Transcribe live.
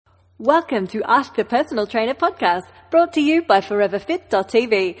Welcome to Ask the Personal Trainer podcast, brought to you by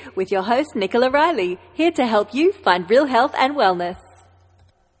ForeverFit.tv with your host Nicola Riley, here to help you find real health and wellness.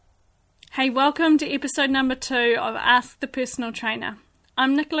 Hey, welcome to episode number 2 of Ask the Personal Trainer.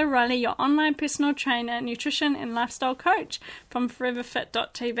 I'm Nicola Riley, your online personal trainer, nutrition and lifestyle coach from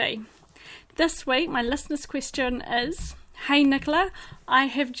ForeverFit.tv. This week, my listener's question is, hey Nicola, I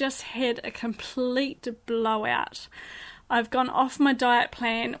have just had a complete blowout. I've gone off my diet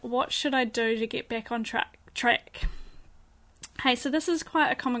plan. What should I do to get back on track? Hey, so this is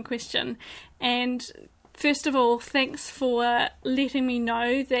quite a common question. And first of all, thanks for letting me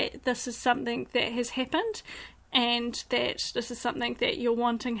know that this is something that has happened and that this is something that you're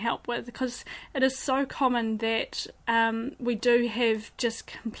wanting help with, because it is so common that we do have just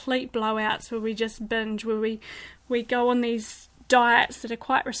complete blowouts where we just binge, where we go on these diets that are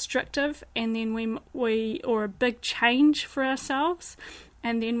quite restrictive, and then we or a big change for ourselves,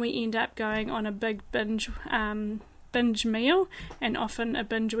 and then we end up going on a big binge meal, and often a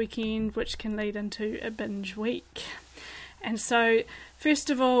binge weekend, which can lead into a binge week. And so first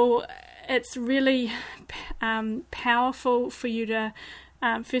of all, it's really powerful for you to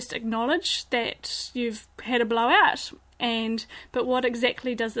first acknowledge that you've had a blowout. But what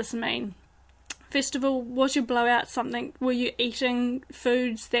exactly does this mean? First of all, was your blowout something, were you eating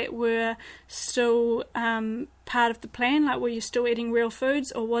foods that were still part of the plan, like were you still eating real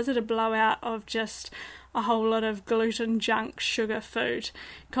foods, or was it a blowout of just a whole lot of gluten, junk, sugar food?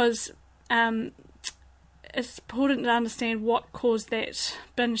 Because it's important to understand what caused that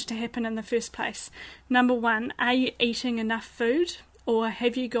binge to happen in the first place. Number one, are you eating enough food? Or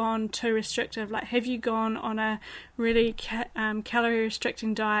have you gone too restrictive? Like, have you gone on a really calorie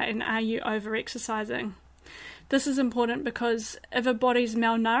restricting diet, and are you over exercising? This is important because if a body's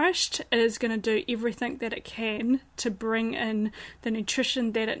malnourished, it is going to do everything that it can to bring in the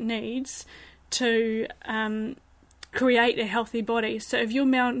nutrition that it needs to create a healthy body. So if you're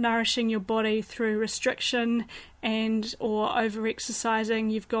malnourishing your body through restriction and or over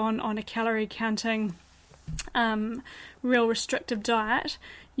exercising, you've gone on a calorie counting real restrictive diet,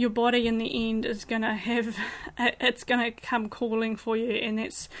 your body in the end is going to have, it's going to come calling for you, and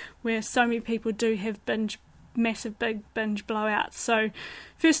that's where so many people do have massive big binge blowouts. So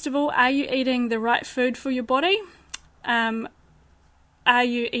first of all, are you eating the right food for your body? Are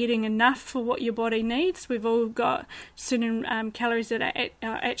you eating enough for what your body needs? We've all got certain calories that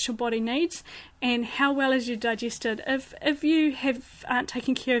our actual body needs. And how well is you digested? If you aren't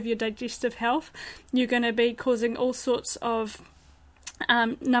taking care of your digestive health, you're going to be causing all sorts of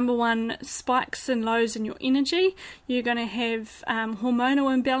number one, spikes and lows in your energy. You're going to have hormonal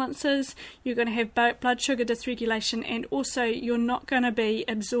imbalances. You're going to have blood sugar dysregulation, and also you're not going to be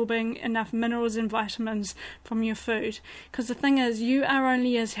absorbing enough minerals and vitamins from your food. Because the thing is, you are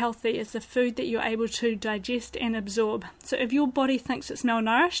only as healthy as the food that you're able to digest and absorb. So if your body thinks it's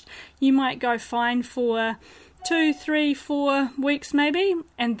malnourished, you might go fine for 2, 3, 4 weeks maybe,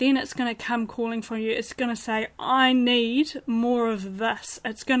 and then it's going to come calling for you. It's going to say, I need more of this.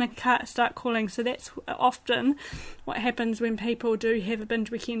 It's going to start calling. So that's often what happens when people do have a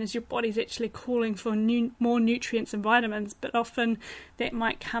binge weekend, is your body's actually calling for more nutrients and vitamins, but often that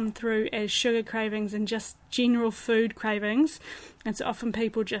might come through as sugar cravings and just general food cravings. And so often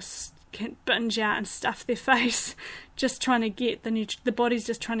people just can binge out and stuff their face, just trying to get the body's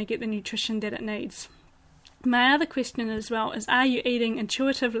just trying to get the nutrition that it needs. My other question as well is, are you eating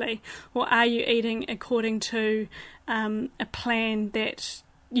intuitively, or are you eating according to a plan that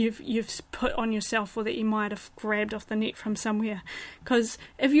you've put on yourself, or that you might have grabbed off the net from somewhere? Because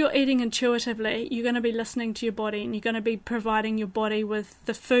if you're eating intuitively, you're going to be listening to your body, and you're going to be providing your body with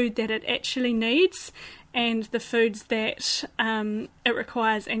the food that it actually needs and the foods that it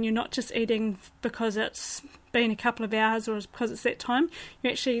requires, and you're not just eating because it's been a couple of hours or because it's that time.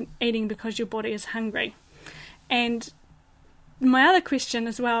 You're actually eating because your body is hungry. And my other question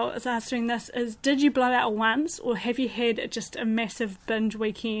as well as answering this is, did you blow out once, or have you had just a massive binge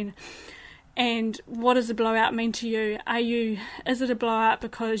weekend? And what does a blowout mean to you? Is it a blowout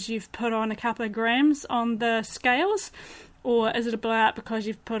because you've put on a couple of grams on the scales, or is it a blowout because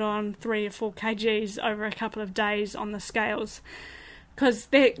you've put on 3 or 4 kgs over a couple of days on the scales? Because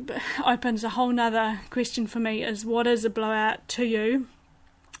that opens a whole nother question for me, is what is a blowout to you?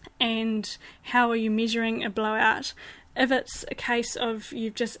 And how are you measuring a blowout? If it's a case of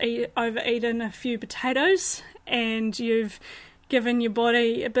you've just overeaten a few potatoes and you've given your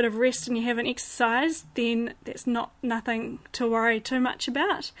body a bit of rest and you haven't exercised, then that's nothing to worry too much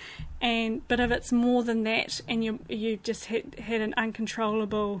about. But if it's more than that, and you just had an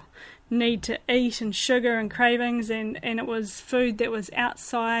uncontrollable need to eat and sugar and cravings, and it was food that was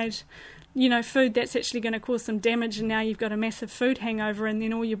outside, food that's actually going to cause some damage, and now you've got a massive food hangover, and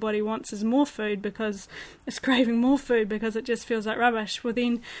then all your body wants is more food because it's craving more food because it just feels like rubbish. Well,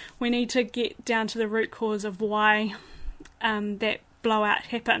 then we need to get down to the root cause of why that blowout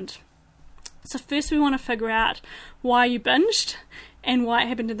happened. So first we want to figure out why you binged and why it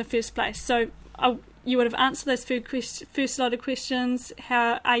happened in the first place. So you would have answered those first lot of questions.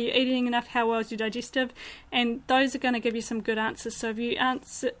 How are you eating enough? How well is your digestive? And those are going to give you some good answers. So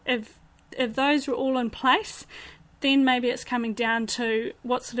if those were all in place, then maybe it's coming down to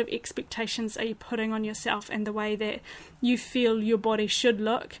what sort of expectations are you putting on yourself and the way that you feel your body should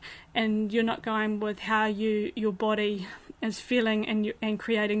look, and you're not going with how your body is feeling and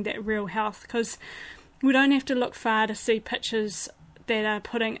creating that real health. Because we don't have to look far to see pictures that are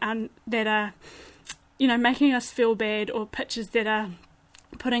making us feel bad, or pictures that are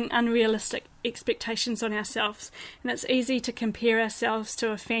putting unrealistic expectations on ourselves. And it's easy to compare ourselves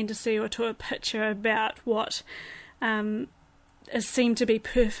to a fantasy or to a picture about what is seen to be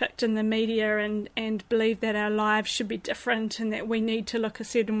perfect in the media, and believe that our lives should be different and that we need to look a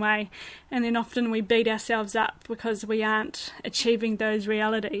certain way. And then often we beat ourselves up because we aren't achieving those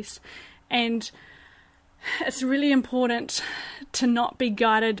realities. And it's really important to not be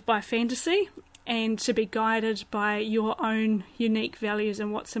guided by fantasy, and to be guided by your own unique values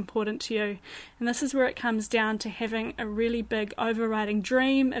and what's important to you. And this is where it comes down to having a really big overriding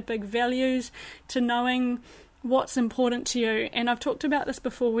dream, a big values, to knowing what's important to you. And I've talked about this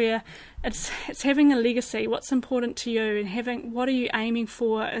before, where it's having a legacy, what's important to you, and having what are you aiming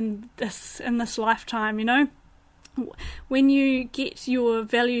for in this lifetime. When you get your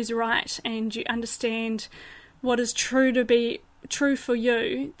values right and you understand what is true for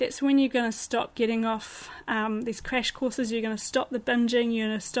you, that's when you're going to stop getting off these crash courses. You're going to stop the binging. You're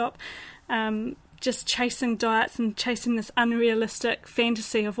going to stop just chasing diets and chasing this unrealistic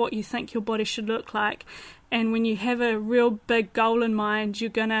fantasy of what you think your body should look like. And when you have a real big goal in mind, you're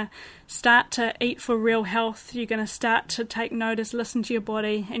going to start to eat for real health. You're going to start to take notice, listen to your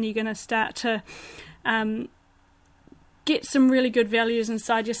body, and you're going to start to get some really good values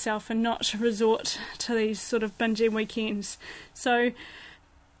inside yourself and not resort to these sort of binging weekends. So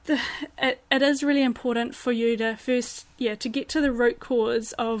it is really important for you to first, to get to the root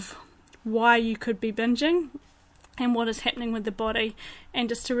cause of why you could be binging and what is happening with the body, and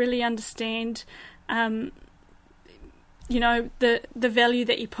just to really understand the value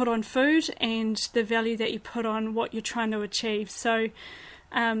that you put on food and the value that you put on what you're trying to achieve. So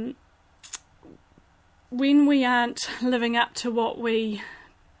when we aren't living up to what we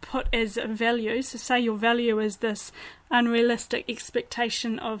put as a value, so say your value is this unrealistic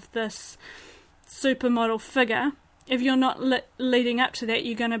expectation of this supermodel figure, if you're not leading up to that,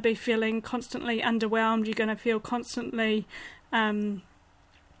 you're going to be feeling constantly underwhelmed. You're going to feel constantly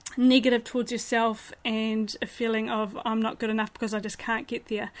negative towards yourself, and a feeling of I'm not good enough because I just can't get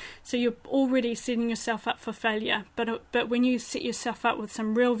there. So you're already setting yourself up for failure. But when you set yourself up with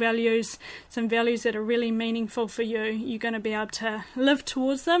some real values, some values that are really meaningful for you, you're going to be able to live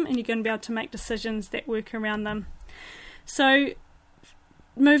towards them, and you're going to be able to make decisions that work around them. So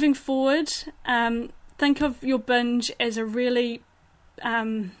moving forward, think of your binge as a really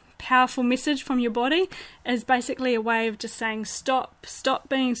powerful message from your body, is basically a way of just saying stop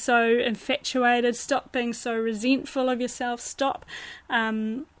being so infatuated, stop being so resentful of yourself, stop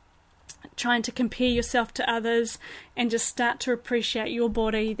trying to compare yourself to others, and just start to appreciate your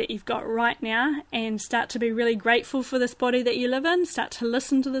body that you've got right now, and start to be really grateful for this body that you live in, start to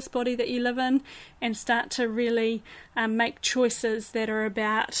listen to this body that you live in, and start to really make choices that are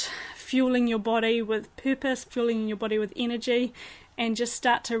about fueling your body with purpose, fueling your body with energy, and just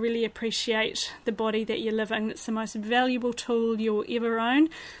start to really appreciate the body that you live in. It's the most valuable tool you'll ever own.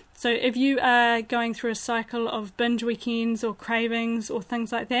 So if you are going through a cycle of binge weekends or cravings or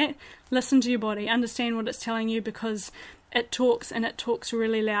things like that, listen to your body, understand what it's telling you, because it talks, and it talks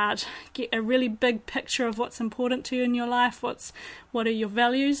really loud. Get a really big picture of what's important to you in your life, what are your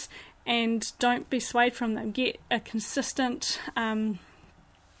values, and don't be swayed from them. Get a consistent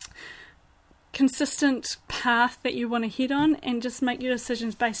path that you want to head on, and just make your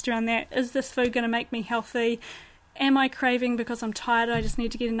decisions based around that. Is this food going to make me healthy? Am I craving because I'm tired, I just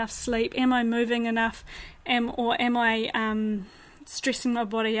need to get enough sleep? Am I moving enough? Or am I stressing my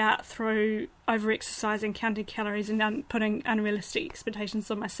body out through over-exercising, counting calories, and putting unrealistic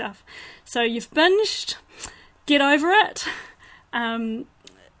expectations on myself? So you've binged, get over it.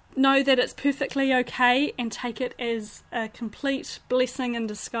 know that it's perfectly okay and take it as a complete blessing in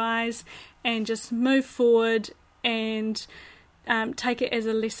disguise, and just move forward and take it as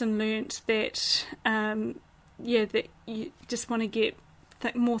a lesson learnt that that you just want to get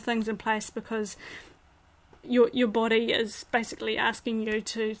more things in place, because your body is basically asking you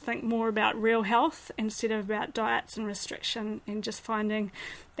to think more about real health instead of about diets and restriction, and just finding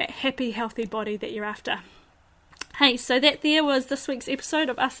that happy, healthy body that you're after. Hey, so that there was this week's episode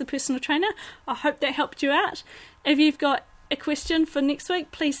of Ask the Personal Trainer. I hope that helped you out. If you've got a question for next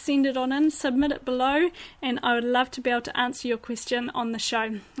week, please send it on in, submit it below, and I would love to be able to answer your question on the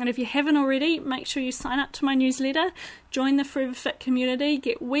show. And if you haven't already, make sure you sign up to my newsletter, join the Forever Fit community,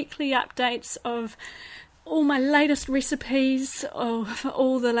 get weekly updates of all my latest recipes, of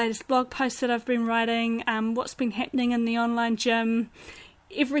all the latest blog posts that I've been writing, what's been happening in the online gym,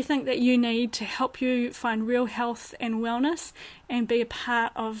 everything that you need to help you find real health and wellness, and be a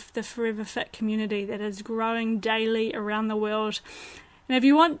part of the Forever Fit community that is growing daily around the world. And if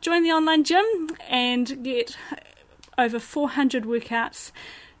you want, join the online gym and get over 400 workouts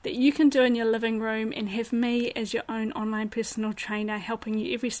that you can do in your living room, and have me as your own online personal trainer helping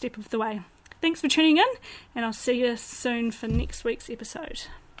you every step of the way. Thanks for tuning in, and I'll see you soon for next week's episode.